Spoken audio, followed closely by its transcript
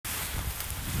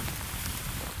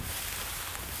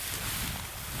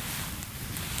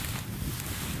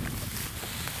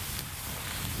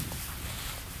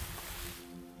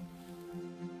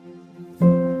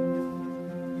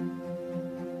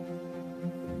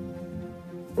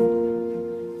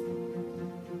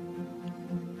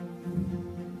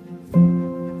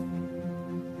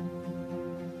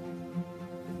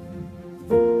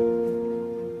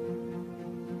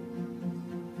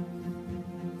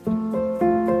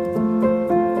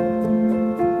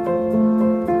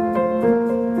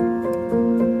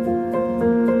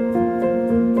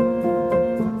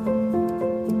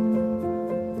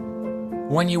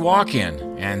When you walk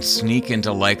in and sneak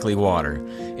into likely water,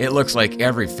 it looks like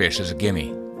every fish is a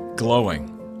gimme,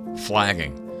 glowing,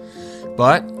 flagging,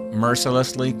 but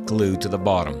mercilessly glued to the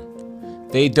bottom.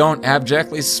 They don't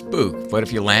abjectly spook, but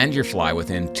if you land your fly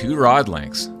within 2 rod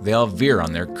lengths, they'll veer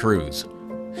on their cruise.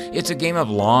 It's a game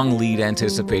of long lead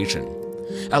anticipation,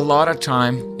 a lot of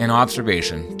time and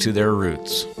observation to their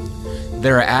roots.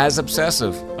 They're as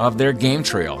obsessive of their game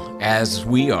trail as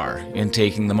we are in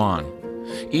taking them on.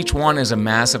 Each one is a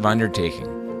massive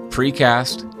undertaking.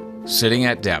 Pre-cast, sitting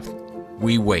at depth,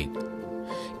 we wait.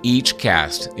 Each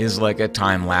cast is like a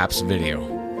time-lapse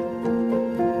video.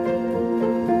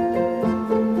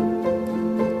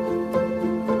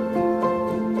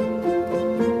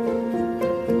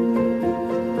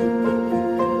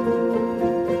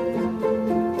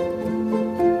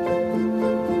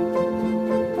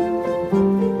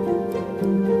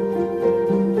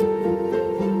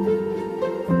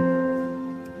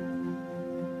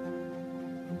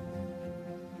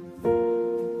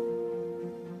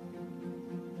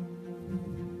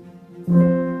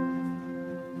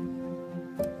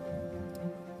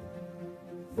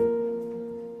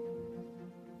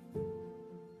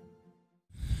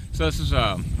 So this is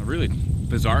a really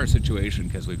bizarre situation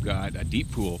because we've got a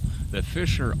deep pool. The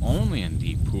fish are only in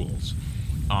deep pools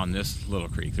on this little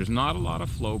creek. There's not a lot of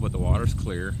flow, but the water's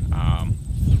clear. And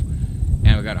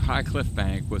we've got a high cliff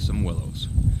bank with some willows.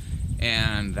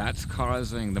 And that's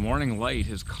causing, the morning light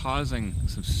is causing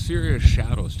some serious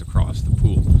shadows to cross the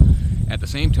pool. At the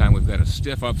same time, we've got a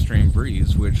stiff upstream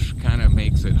breeze, which kind of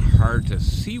makes it hard to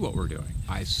see what we're doing.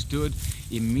 I stood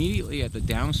immediately at the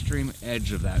downstream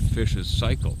edge of that fish's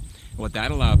cycle. What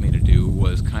that allowed me to do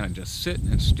was kind of just sit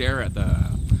and stare at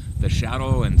the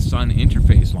shadow and sun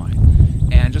interface line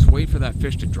and just wait for that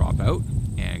fish to drop out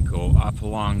and go up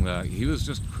along the, he was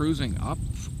just cruising up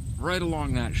right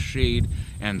along that shade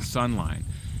and sun line.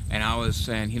 And I was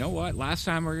saying, you know what, last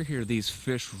time we were here, these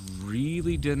fish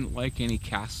really didn't like any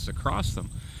casts across them.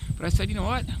 But I said, you know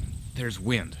what, there's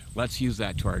wind. Let's use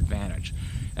that to our advantage.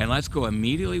 And let's go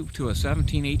immediately to a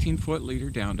 17, 18 foot leader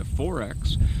down to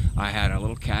 4X. I had a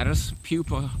little caddis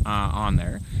pupa on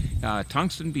there,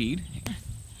 tungsten bead,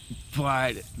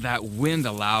 but that wind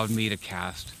allowed me to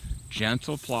cast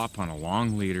gentle plop on a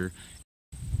long leader.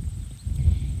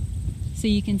 So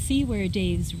you can see where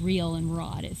Dave's reel and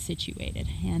rod is situated,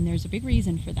 and there's a big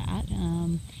reason for that.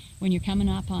 When you're coming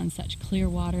up on such clear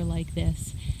water like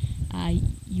this,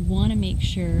 you want to make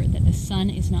sure that the sun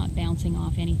is not bouncing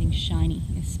off anything shiny,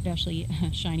 especially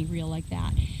a shiny reel like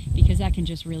that, because that can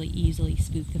just really easily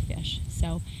spook the fish.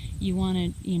 So you want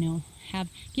to, you know,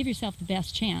 give yourself the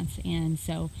best chance, and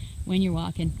so when you're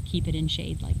walking, keep it in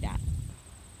shade like that.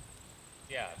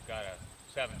 Yeah, I've got a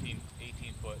 17,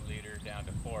 18 foot leader down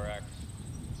to 4X,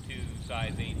 2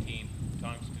 size 18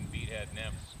 tungsten beadhead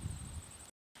nymphs.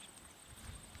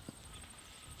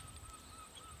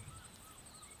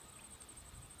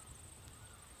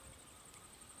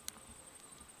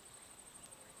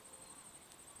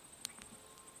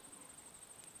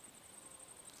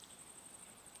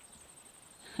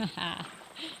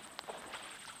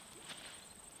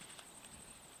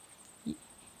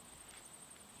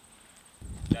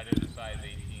 That is a size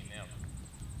 18 nymph.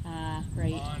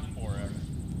 Right. On 4X.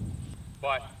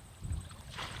 But,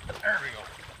 there we go.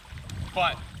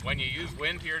 But, when you use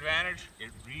wind to your advantage,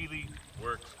 it really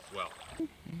works well.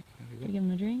 Give him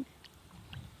a drink.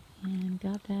 And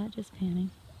got that, just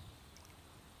panning.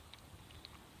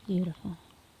 Beautiful.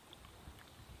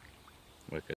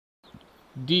 Look at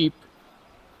deep,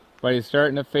 but he's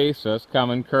starting to face us,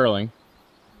 coming curling.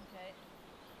 Okay.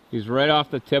 He's right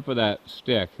off the tip of that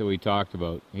stick that we talked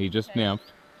about. He just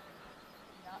nymphed.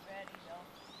 Not ready though.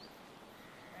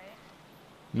 Right?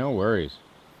 No worries.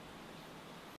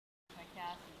 My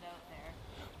cast is out there.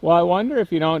 Well, I wonder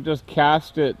if you don't just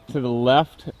cast it to the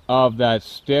left of that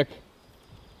stick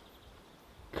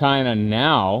kind of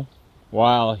now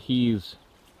while he's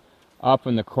up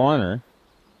in the corner.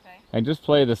 And just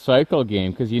play the cycle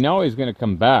game, because you know he's going to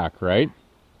come back, right?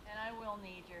 And I will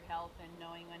need your help in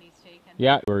knowing when he's taken.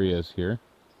 Yeah, where he is here.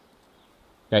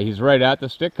 Yeah, he's right at the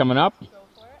stick coming up. Go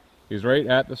for it. He's right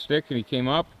at the stick and he came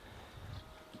up.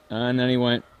 And then he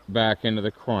went back into the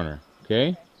corner,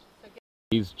 okay? So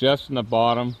He's just in the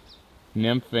bottom,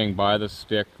 nymphing by the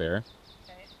stick there.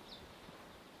 Okay.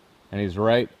 And he's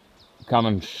right,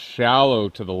 coming shallow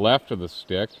to the left of the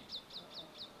stick.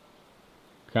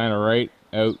 Kind of right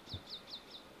out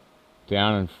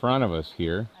down in front of us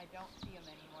here. I don't see him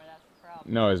anymore, that's the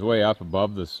problem. No, he's way up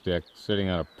above the stick, sitting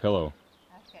on a pillow.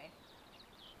 Okay.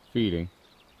 Feeding,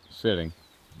 sitting.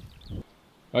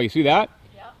 Oh, you see that?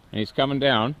 Yeah. And he's coming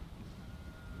down.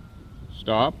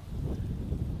 Stop.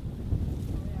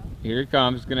 Here he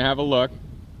comes. He's gonna have a look.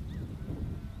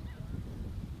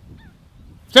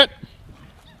 Sit!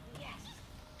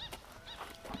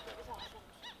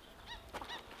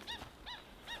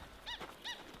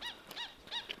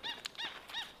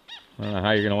 I don't know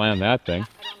how you're gonna land that thing. I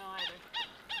don't know either.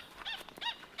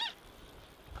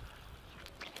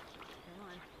 Come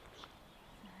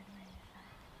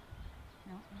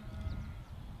on.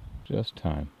 No. Just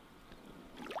time.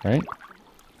 Right?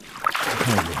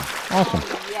 Awesome.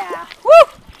 Oh, yeah. Woo!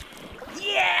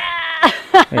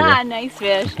 Yeah! Nice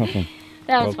fish.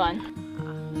 That was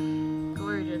fun.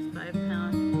 Gorgeous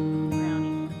 5-pound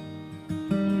brownie.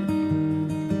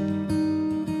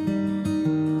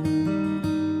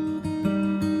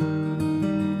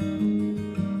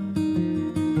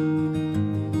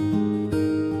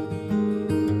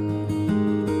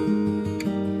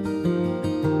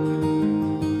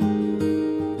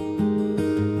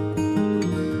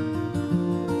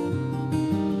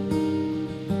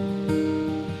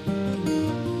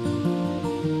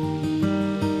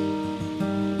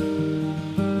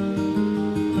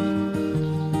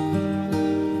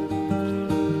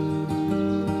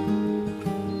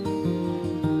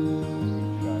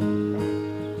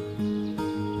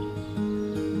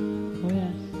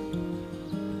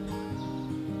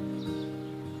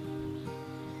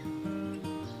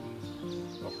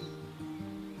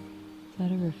 Is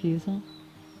that a refusal?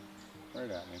 Right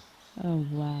at me. Oh,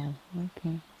 wow.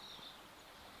 Okay.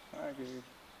 Hi, Dave.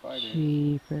 Bye, Dave.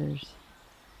 Jeepers.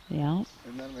 Yeah.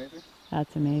 Isn't that amazing?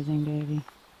 That's amazing, baby.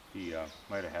 He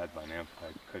might have had my nymph.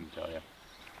 I couldn't tell you.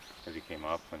 Because he came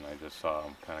up and I just saw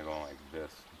him kind of going like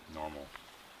this, normal.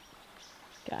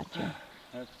 Gotcha.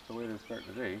 That's the way to start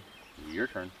the day. Your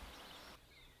turn.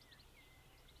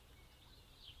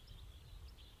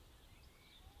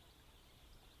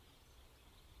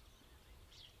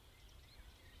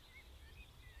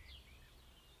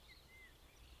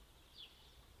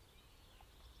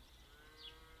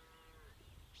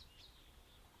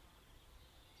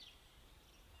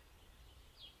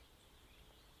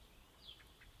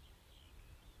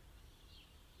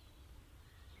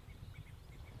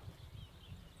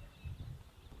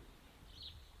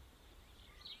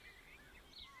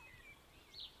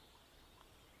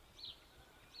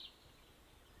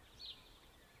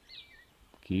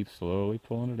 Keep slowly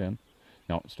pulling it in.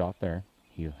 No, stop there.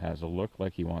 He has a look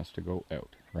like he wants to go out,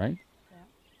 right? Yeah.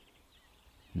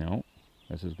 No,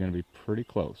 this is going to be pretty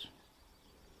close.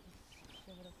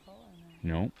 Give it a pull and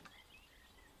then... No.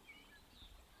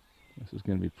 This is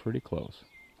going to be pretty close.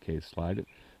 Okay, slide it.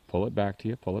 Pull it back to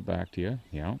you. Pull it back to you.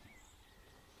 Yeah.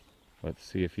 Let's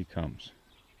see if he comes.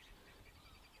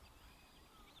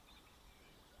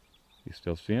 You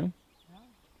still see him? Yeah.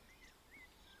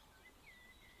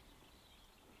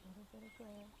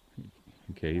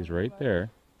 Okay, he's right there.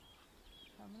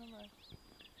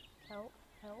 Help,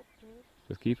 help, dude.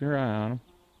 Just keep your eye on him.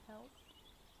 Help.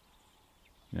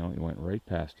 No, he went right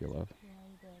past you, love. Yeah,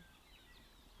 he did.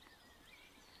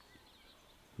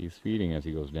 He's feeding as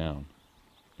he goes down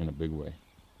in a big way.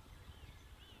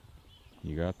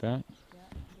 You got that? Yeah,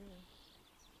 I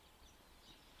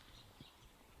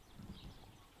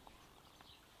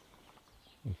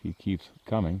do. If he keeps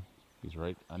coming, he's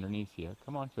right underneath you.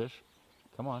 Come on, fish.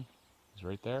 Come on. He's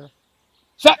right there.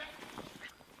 Set!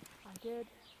 I did.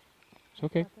 It's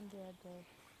okay.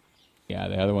 Yeah,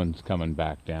 the other one's coming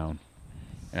back down.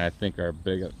 And I think our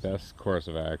best course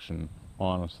of action,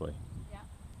 honestly,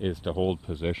 is to hold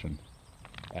position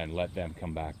and let them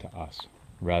come back to us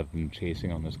rather than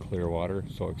chasing on this clear water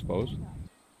so exposed.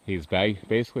 He's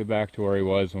basically back to where he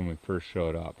was when we first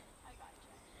showed up.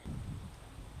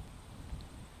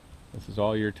 This is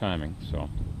all your timing, so.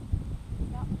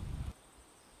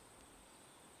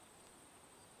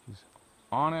 He's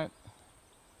on it.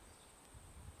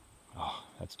 Oh,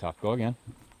 that's tough. Go again.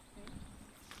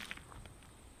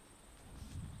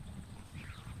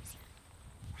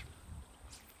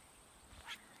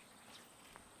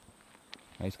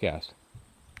 Nice cast.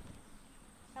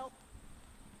 Help.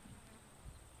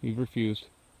 You've refused.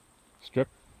 Strip.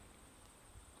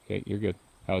 Okay, you're good.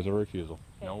 That was a refusal.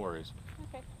 Okay. No worries.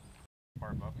 Okay.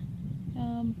 Far puppy?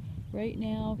 Right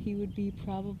now he would be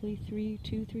probably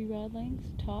 2-3 rod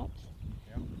lengths tops.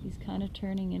 Yeah. He's kind of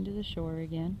turning into the shore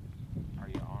again. Are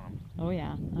you on him? Oh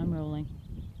yeah, I'm rolling.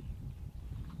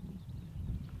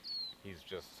 He's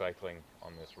just cycling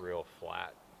on this real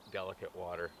flat, delicate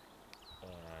water,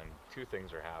 and two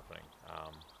things are happening.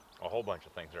 A whole bunch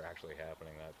of things are actually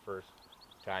happening. That first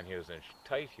time he was in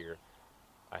tight here,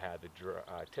 I had the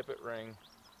tippet ring,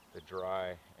 the dry,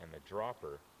 and the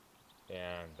dropper,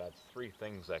 and that's three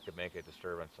things that could make a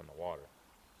disturbance in the water.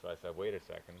 So I said, wait a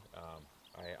second,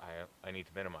 I need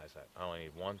to minimize that. I only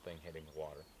need one thing hitting the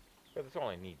water. But it's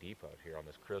only knee deep out here on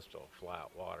this crystal flat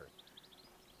water.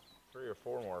 3 or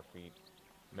 4 more feet,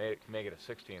 make it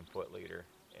a 16-foot leader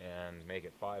and make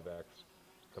it 5x,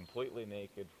 completely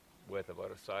naked with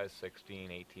about a size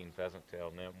 16, 18 pheasant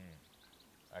tail nymph.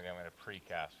 I'm going to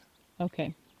pre-cast.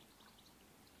 Okay.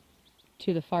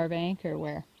 To the far bank or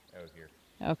where? Out here.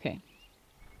 Okay.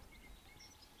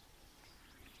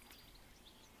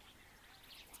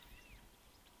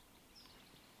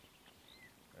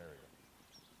 There we go.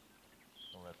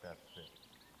 We'll let that sit.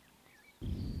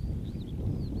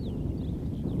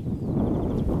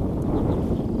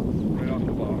 Right off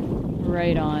the bottom.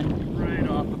 Right on. Right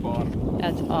off the bottom.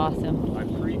 That's awesome. I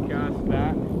pre-cast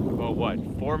that about what,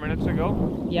 4 minutes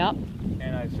ago? Yep.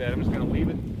 And I said I'm just going to leave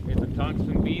it. It's a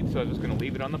tungsten bead, so I'm just going to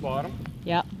leave it on the bottom.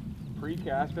 Yep.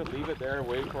 Pre-cast it, leave it there,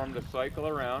 wait for him to cycle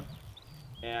around.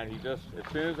 And he just,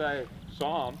 as soon as I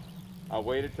saw him, I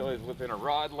waited till he was within a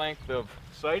rod length of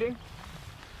sighting.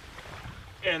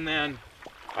 And then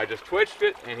I just twitched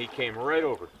it and he came right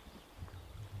over.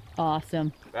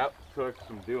 Awesome. That took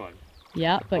some doing.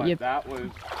 Yep, but you... that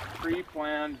was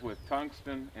pre-planned with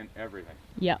tungsten and everything.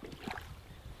 Yep.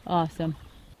 Awesome.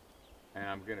 And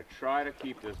I'm going to try to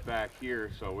keep this back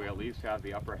here so we at least have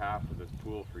the upper half of this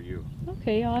pool for you.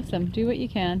 Okay, awesome. Do what you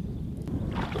can.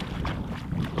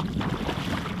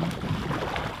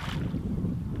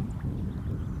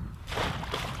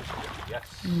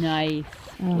 Yes. Nice.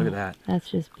 Oh, Look at that. That's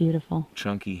just beautiful.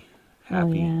 Chunky, happy.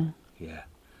 Oh, yeah. Yeah.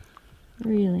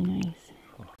 Really nice.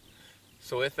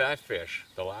 So with that fish,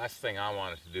 the last thing I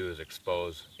wanted to do is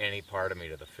expose any part of me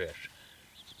to the fish.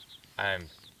 I'm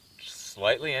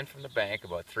slightly in from the bank,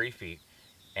 about 3 feet,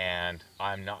 and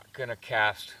I'm not going to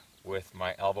cast with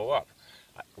my elbow up.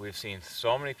 We've seen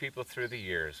so many people through the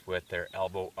years with their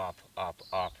elbow up, up,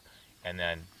 up, and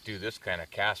then do this kind of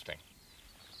casting.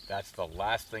 That's the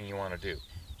last thing you want to do.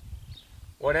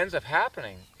 What ends up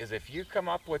happening is if you come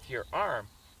up with your arm,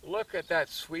 look at that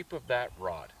sweep of that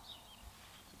rod.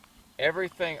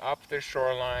 Everything up the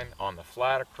shoreline on the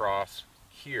flat across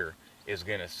here is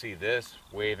going to see this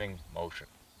waving motion,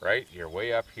 right? You're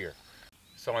way up here.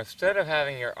 So instead of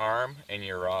having your arm and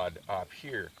your rod up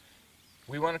here,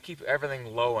 we want to keep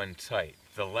everything low and tight.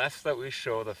 The less that we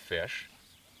show the fish,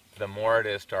 the more it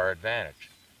is to our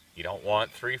advantage. You don't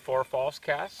want 3, 4 false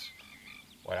casts.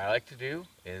 What I like to do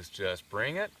is just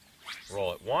bring it,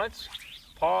 roll it once,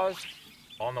 pause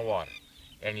on the water.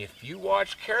 And if you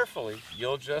watch carefully,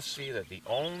 you'll just see that the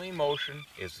only motion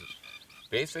is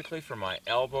basically from my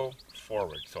elbow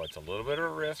forward. So it's a little bit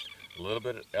of wrist, a little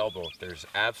bit of elbow. There's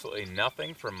absolutely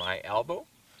nothing from my elbow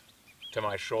to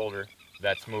my shoulder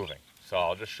that's moving. So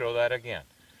I'll just show that again.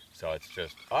 So it's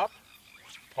just up,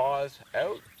 pause,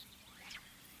 out,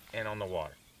 and on the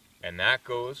water. And that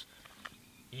goes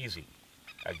easy.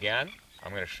 Again, I'm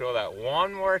going to show that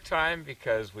one more time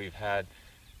because we've had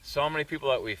so many people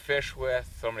that we fish with,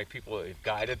 so many people that we've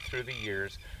guided through the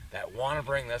years that want to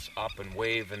bring this up and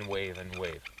wave and wave and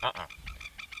wave.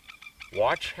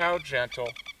 Watch how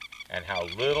gentle and how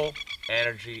little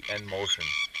energy and motion.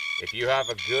 If you have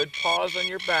a good pause on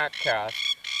your back cast,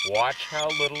 watch how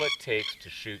little it takes to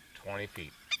shoot 20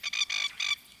 feet.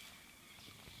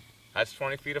 That's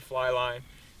 20 feet of fly line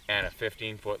and a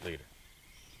 15-foot leader.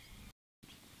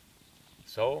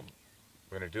 So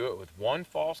we're going to do it with one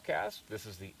false cast. This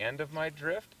is the end of my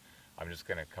drift. I'm just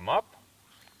going to come up,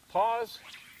 pause,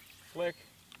 flick,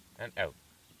 and out.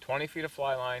 20 feet of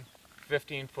fly line,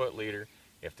 15-foot leader.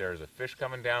 If there's a fish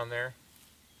coming down there,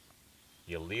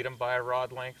 you lead him by a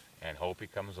rod length and hope he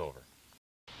comes over.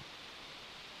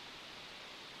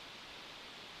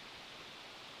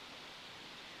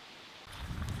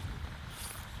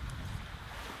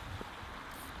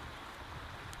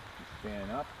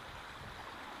 Stand up.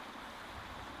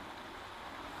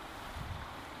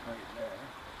 Right there.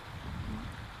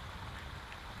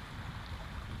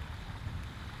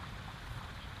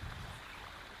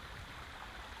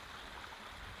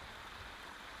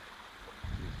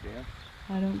 You see him?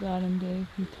 I don't got him, Dave.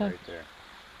 He's tough. Right there.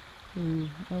 Ooh,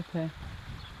 okay.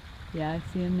 Yeah, I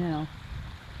see him now.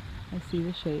 I see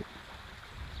the shape.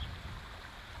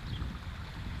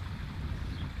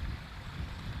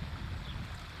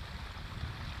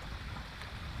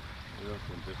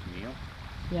 Just kneel.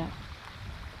 Yeah.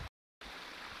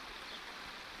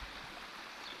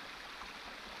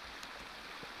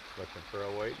 Looking for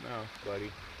a white mouse,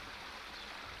 buddy.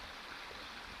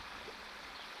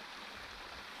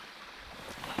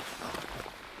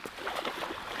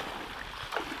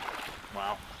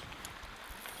 Wow.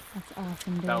 That's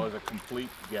awesome, Dave. That was a complete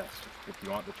guess. If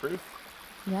you want the truth,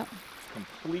 Yep.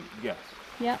 complete guess.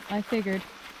 Yep, I figured.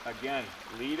 again,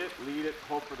 lead it,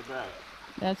 hope for the best.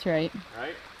 That's right.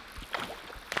 Right?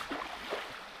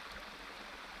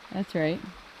 That's right.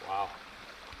 Wow.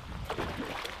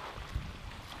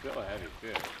 Still a heavy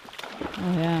fish.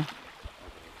 Oh yeah.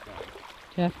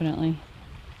 Definitely.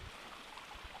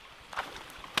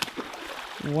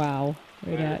 Wow.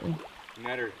 Right at you.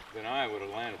 Netter than I would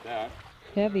have landed that.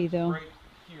 Heavy though. Right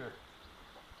here.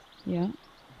 Yeah.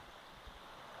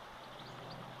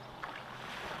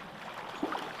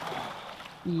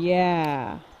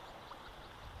 Yeah.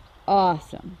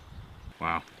 Awesome.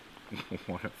 Wow.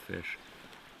 What a fish.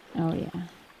 Oh yeah.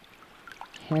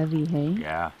 Heavy, hey?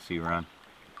 Yeah, see run.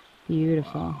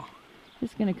 Beautiful. Wow.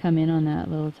 Just gonna come in on that a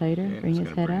little tighter. Okay, bring his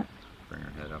head up. Bring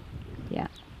her head up. Yeah.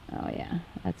 Oh yeah.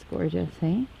 That's gorgeous,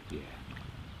 hey? Yeah.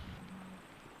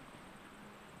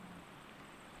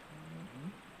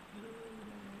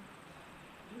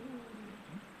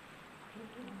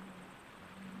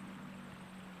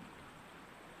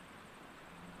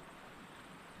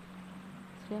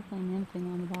 It's definitely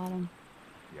nymphing on the bottom.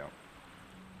 Yep.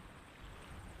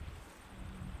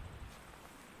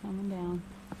 Coming down.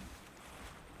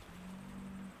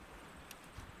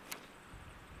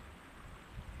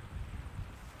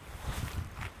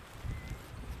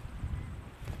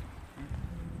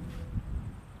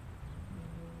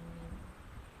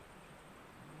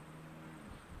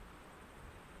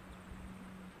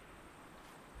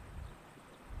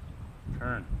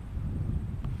 Turn.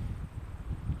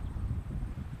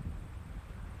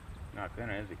 Not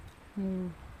gonna, is he? No.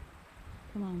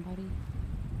 Come on, buddy.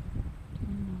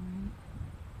 Turn alright.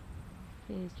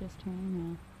 Okay, he's just turning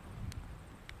now.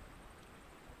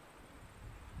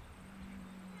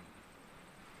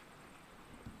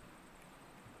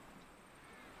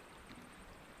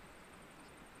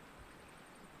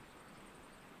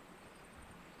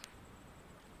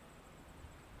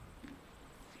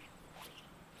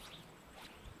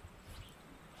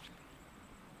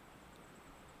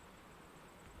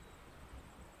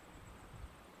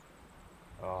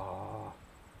 Oh.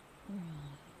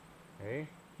 Hey?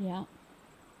 Yeah.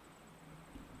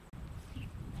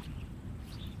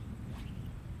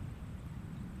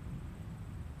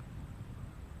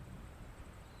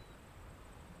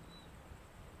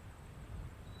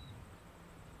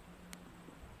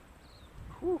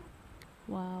 Whew.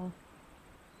 Wow.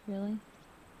 Really?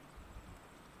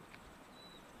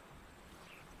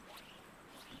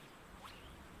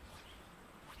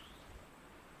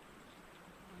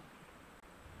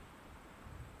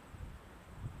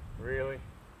 Really?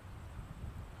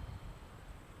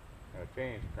 Gotta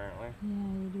change apparently.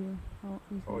 Yeah, you do. Oh,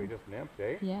 Oh, you just nymphed,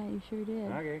 eh? Yeah, you sure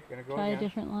did. Okay, gonna go Try again. a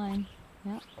different line.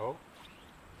 Yeah. Oh.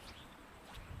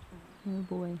 Oh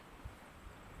boy.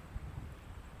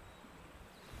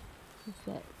 Just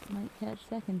that might catch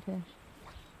second fish.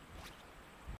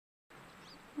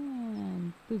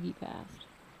 And boogie passed.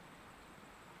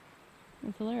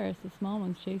 It's hilarious. The small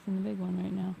one's chasing the big one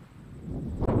right now.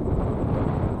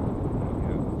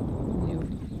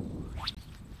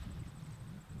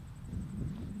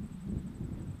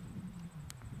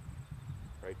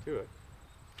 Right to it.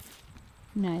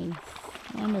 Nice.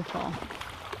 Wonderful.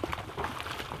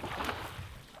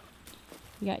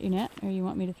 You got your net, or you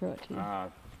want me to throw it to you?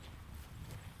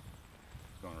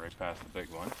 Going right past the big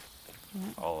one. Yeah.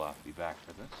 I'll be back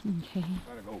for this. Okay.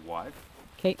 Try to go wide.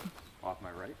 Okay. Off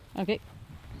my right. Okay.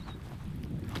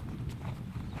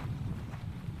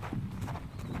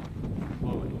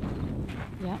 Slowly.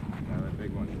 Yeah. Yeah, that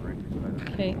big one's right beside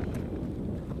it. Okay.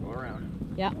 Go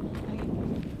around. Yeah.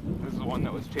 This is the one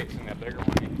that was chasing that bigger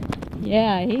one.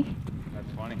 Yeah, eh?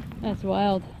 That's funny. That's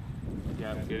wild.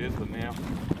 Yeah, it is the male.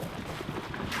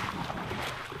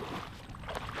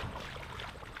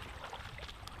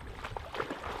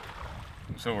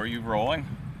 So were you rolling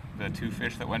the two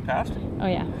fish that went past? Oh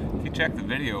yeah. If you check the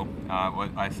video, what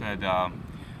I said, I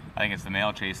think it's the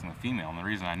male chasing the female, and the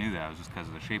reason I knew that was just because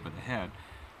of the shape of the head.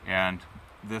 And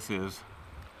this is,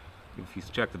 if you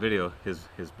check the video, his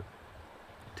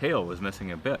tail was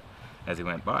missing a bit as he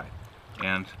went by,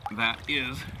 and that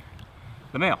is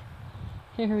the male.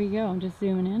 Here we go. I'm just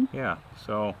zooming in. Yeah,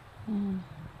 so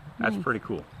that's nice. pretty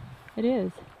cool. It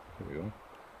is. Here we go.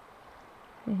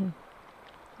 Hey,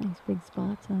 nice big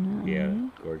spots on that Yeah,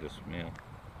 one. gorgeous male.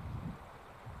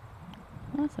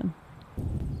 Awesome.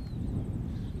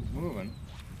 It's moving.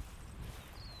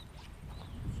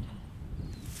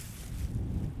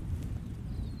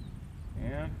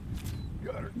 And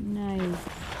got her. Nice.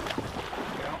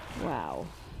 Yeah. Wow.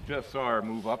 Just saw her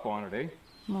move up on it, eh?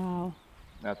 Wow.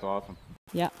 That's awesome.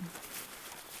 Yep.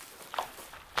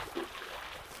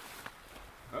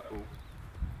 Uh-oh.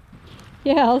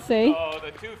 Yeah, I'll say. So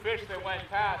the two fish that went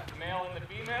past, the male and the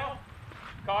female,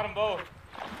 caught them both.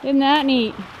 Isn't that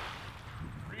neat?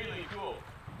 Really cool.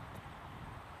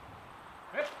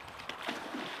 Yep.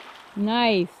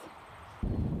 Nice.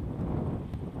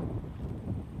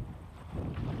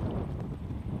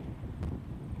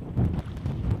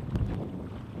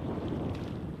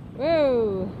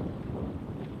 Whoa.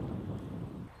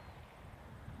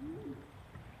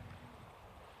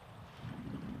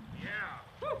 Yeah.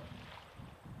 Woo.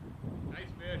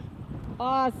 Nice fish.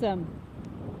 Awesome.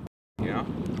 Yeah.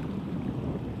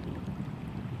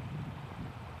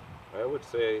 I would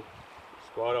say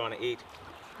spot on 8.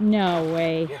 No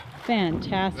way. Yeah.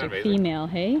 Fantastic Isn't that female,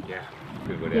 hey? Yeah.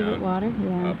 Could go Give it down. water?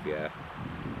 Yeah. Up, yeah.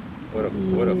 What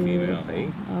a female,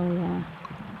 hey? Oh yeah.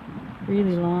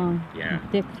 Really long. Yeah.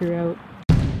 And thick throughout.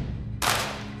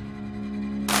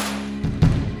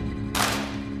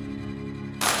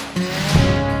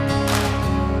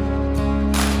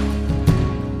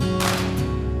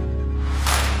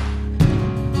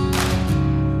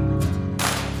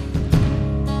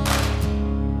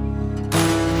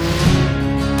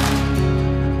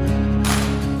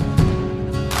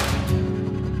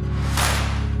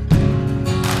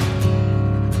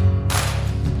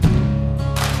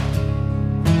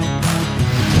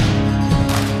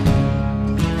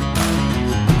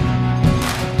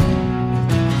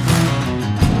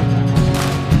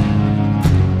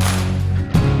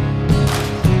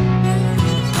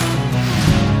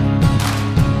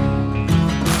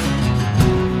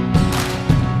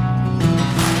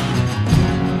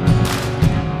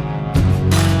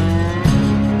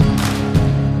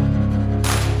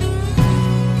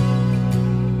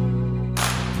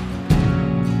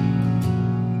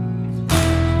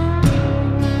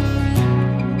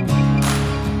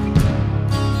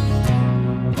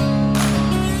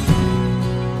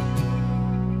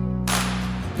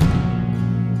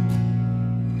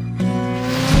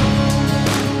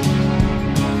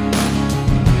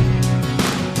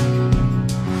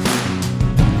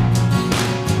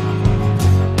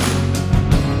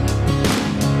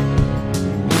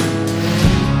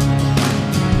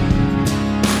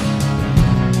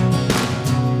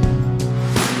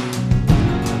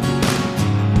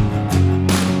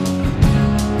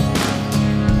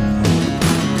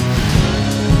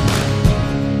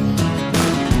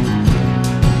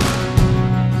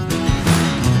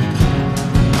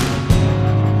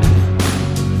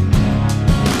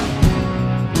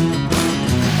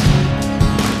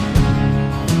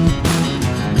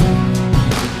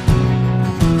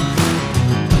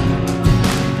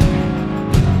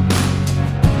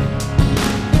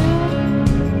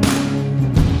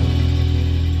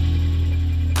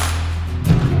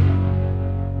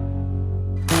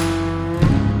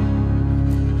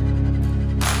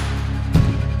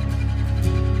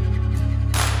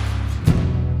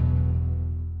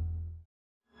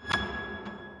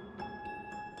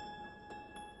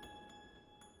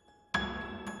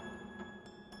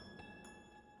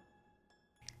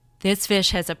 This fish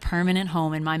has a permanent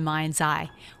home in my mind's eye.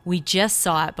 We just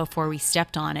saw it before we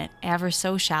stepped on it, ever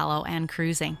so shallow and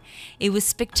cruising. It was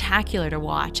spectacular to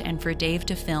watch and for Dave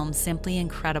to film simply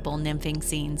incredible nymphing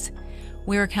scenes.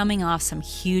 We were coming off some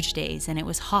huge days and it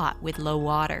was hot with low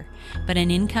water, but an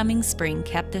incoming spring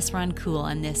kept this run cool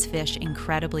and this fish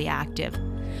incredibly active.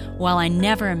 While I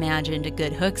never imagined a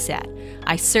good hook set,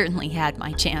 I certainly had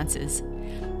my chances.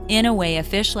 In a way, a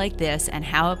fish like this and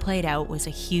how it played out was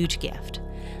a huge gift.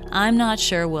 I'm not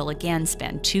sure we'll again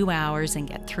spend 2 hours and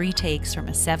get 3 takes from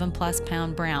a 7+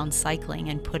 pound brown cycling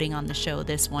and putting on the show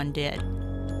this one did.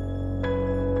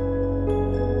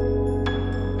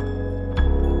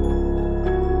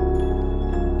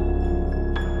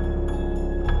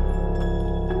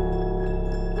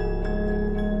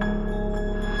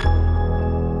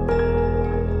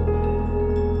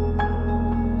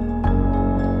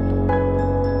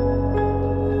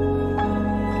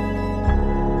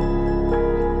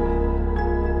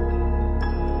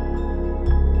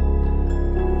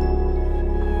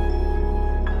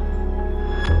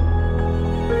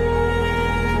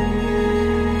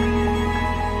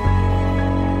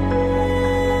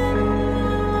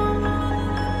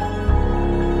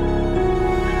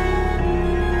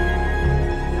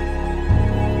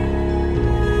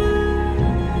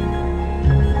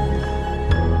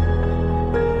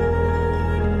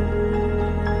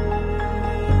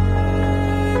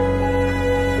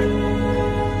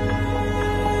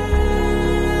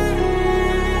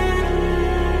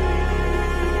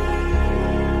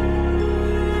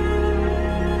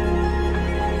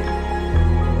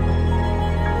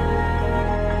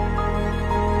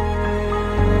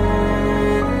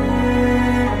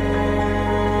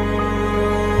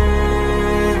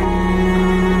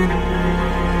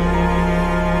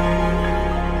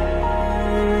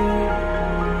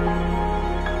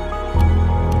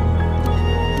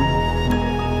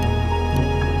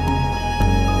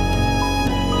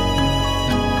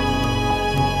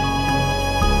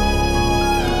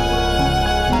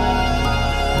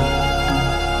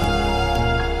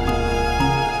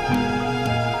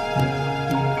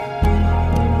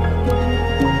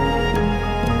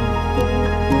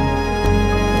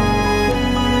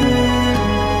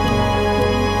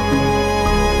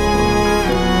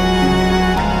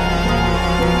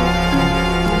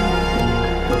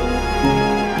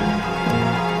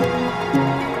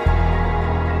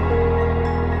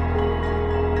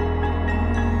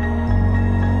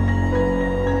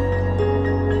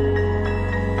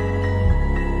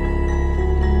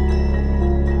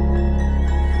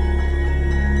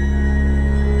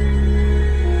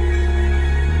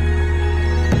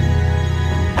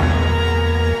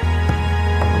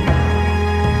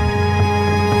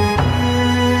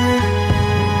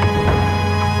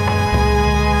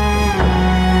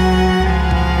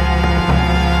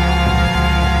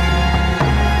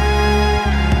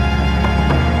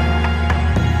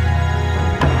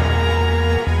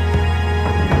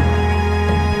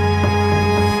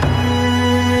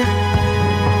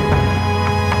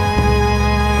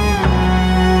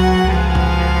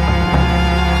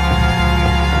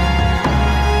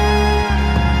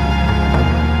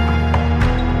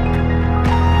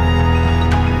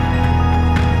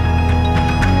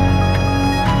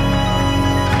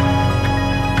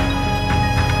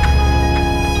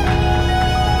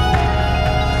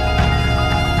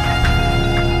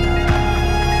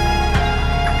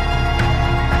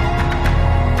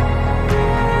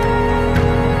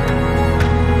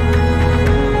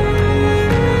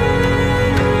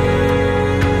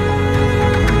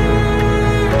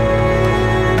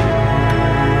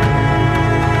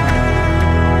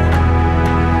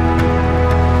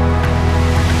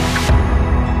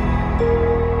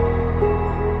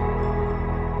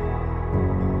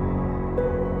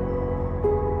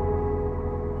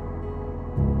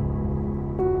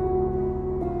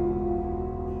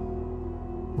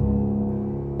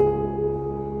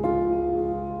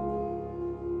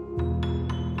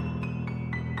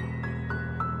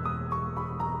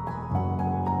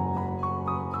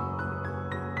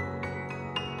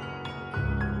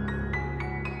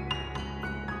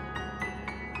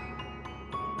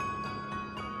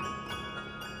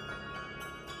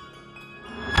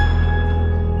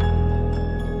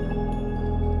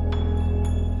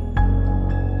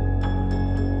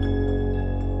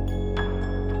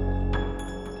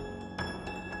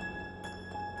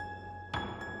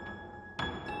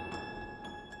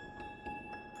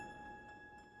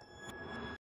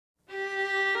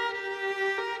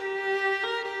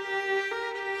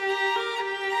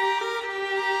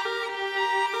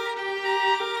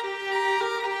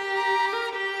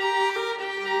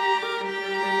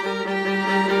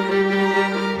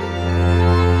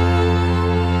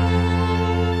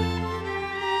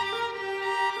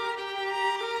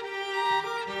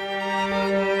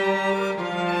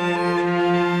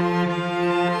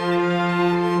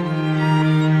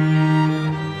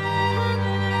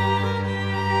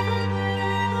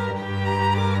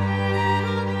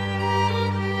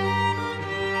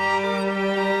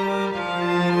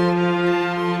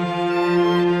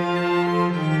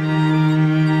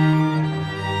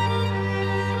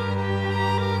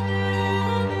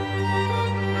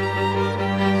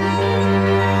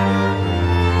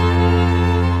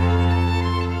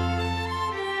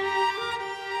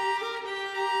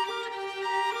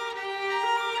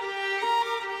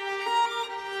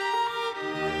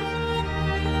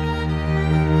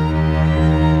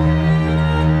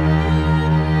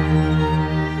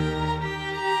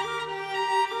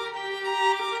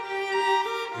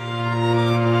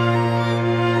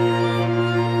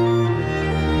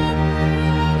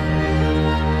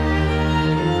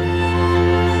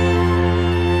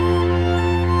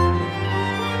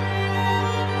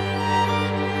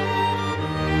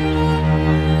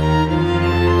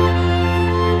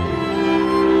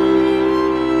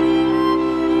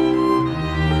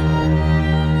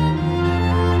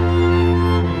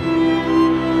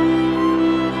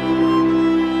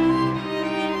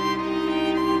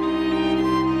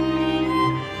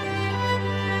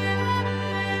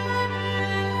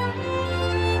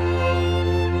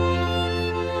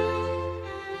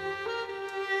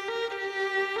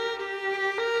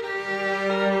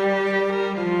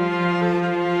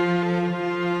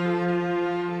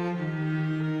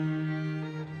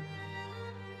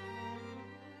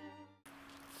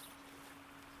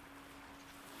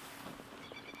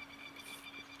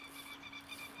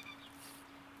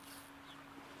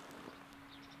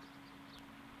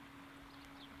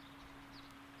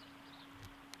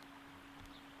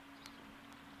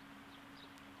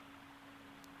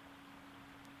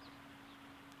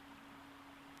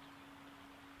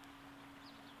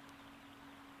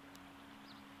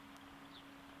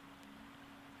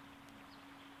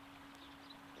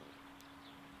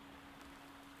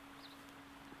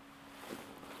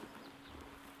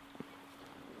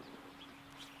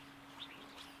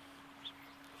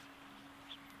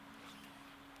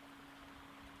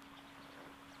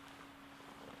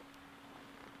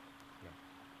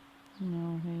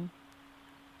 No, hey?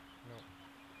 No.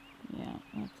 Yeah,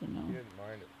 that's a no. He didn't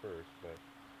mind at first, but...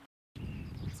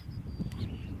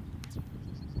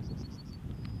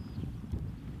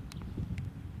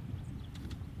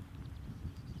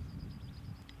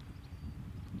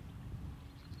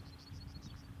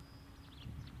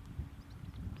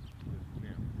 This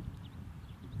nymph,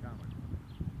 he's coming.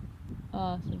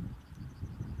 Awesome.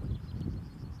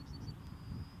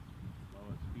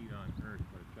 Lowest speed on earth,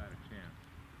 but it's got a chance.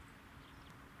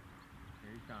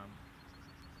 Here he comes.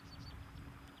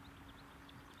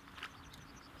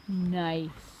 Nice.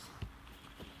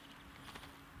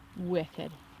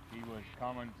 Wicked. He was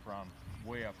coming from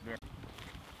way up there.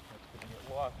 That's gonna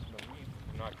get lost in the weeds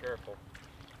if I'm not careful.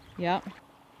 Yep.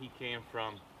 He came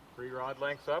from 3 rod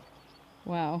lengths up,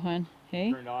 Wow, hun.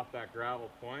 Hey? turned off that gravel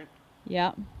point,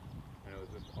 Yep. and it was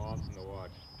just awesome to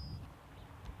watch.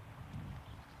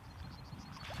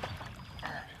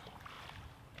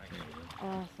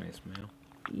 Awesome. Nice male.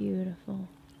 Beautiful.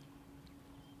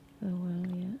 Oh, wow,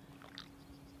 yeah.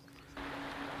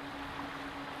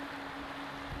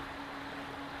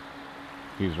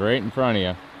 He's right in front of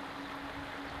you.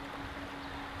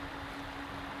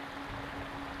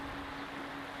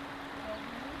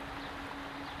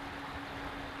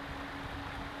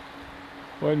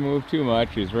 Wouldn't move too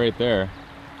much, he's right there.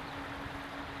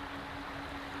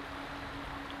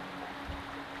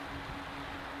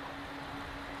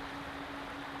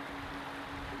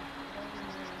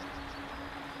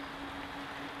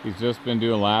 He's just been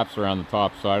doing laps around the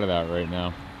top side of that right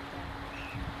now.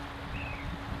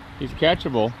 He's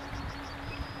catchable.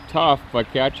 Tough, but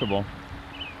catchable.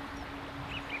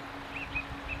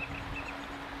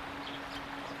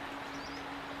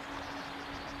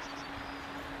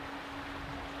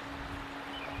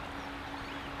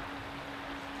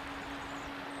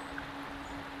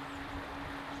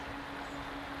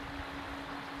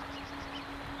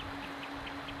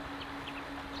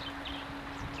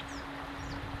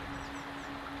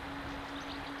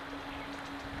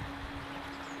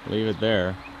 Leave it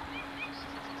there.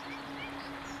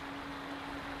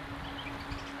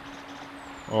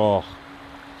 Oh.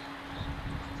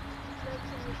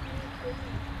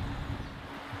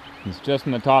 He's just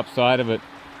in the top side of it,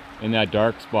 in that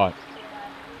dark spot.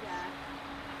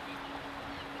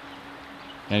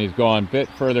 And he's going a bit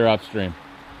further upstream.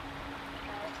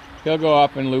 He'll go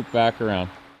up and loop back around.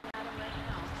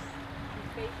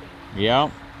 Yeah.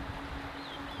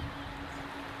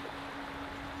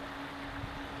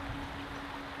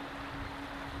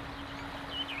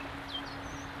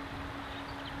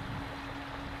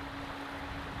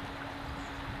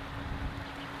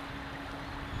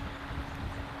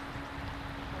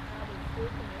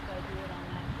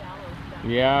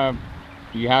 Yeah,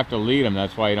 you have to lead him.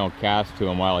 That's why you don't cast to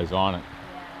him while he's on it.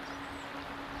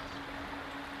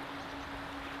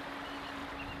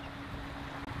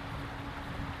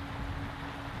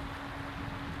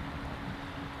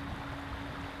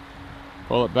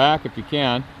 Pull it back if you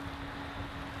can.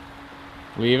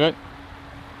 Leave it.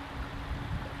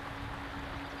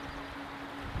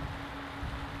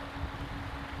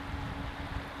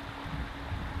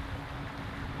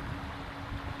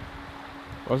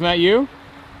 Wasn't that you?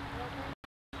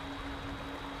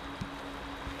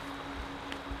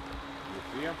 You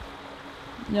see him?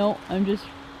 No, I'm just...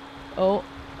 Oh,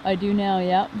 I do now,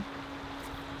 yep.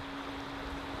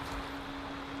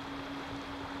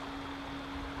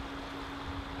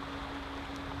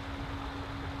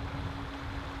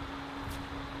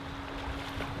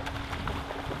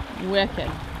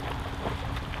 Wicked.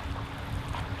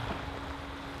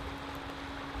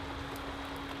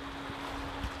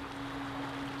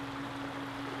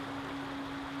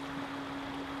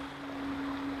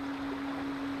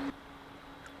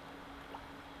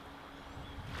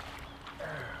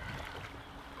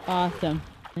 Awesome.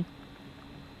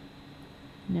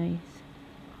 Nice.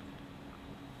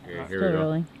 Okay, here Still we go.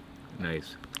 rolling.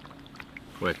 Nice.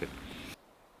 Wicked.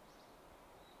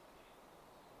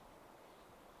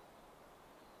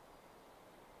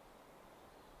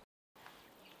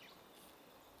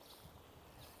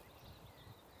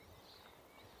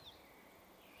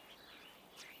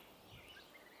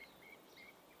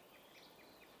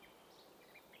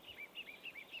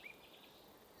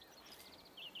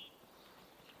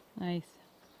 Nice.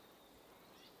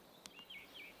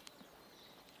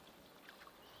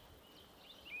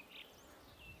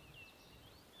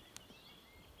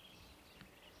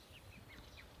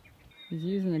 He's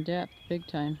using the depth big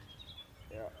time.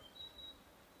 Yeah.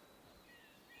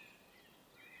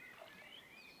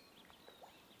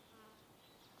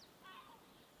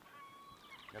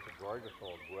 That's a gorgeous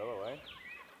old willow, eh?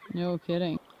 No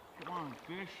kidding. Come on,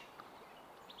 fish.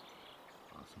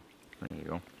 awesome. There you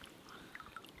go.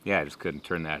 Yeah, I just couldn't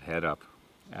turn that head up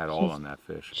at all on that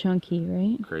fish. Chunky,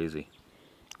 right? Crazy.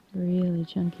 Really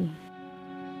chunky.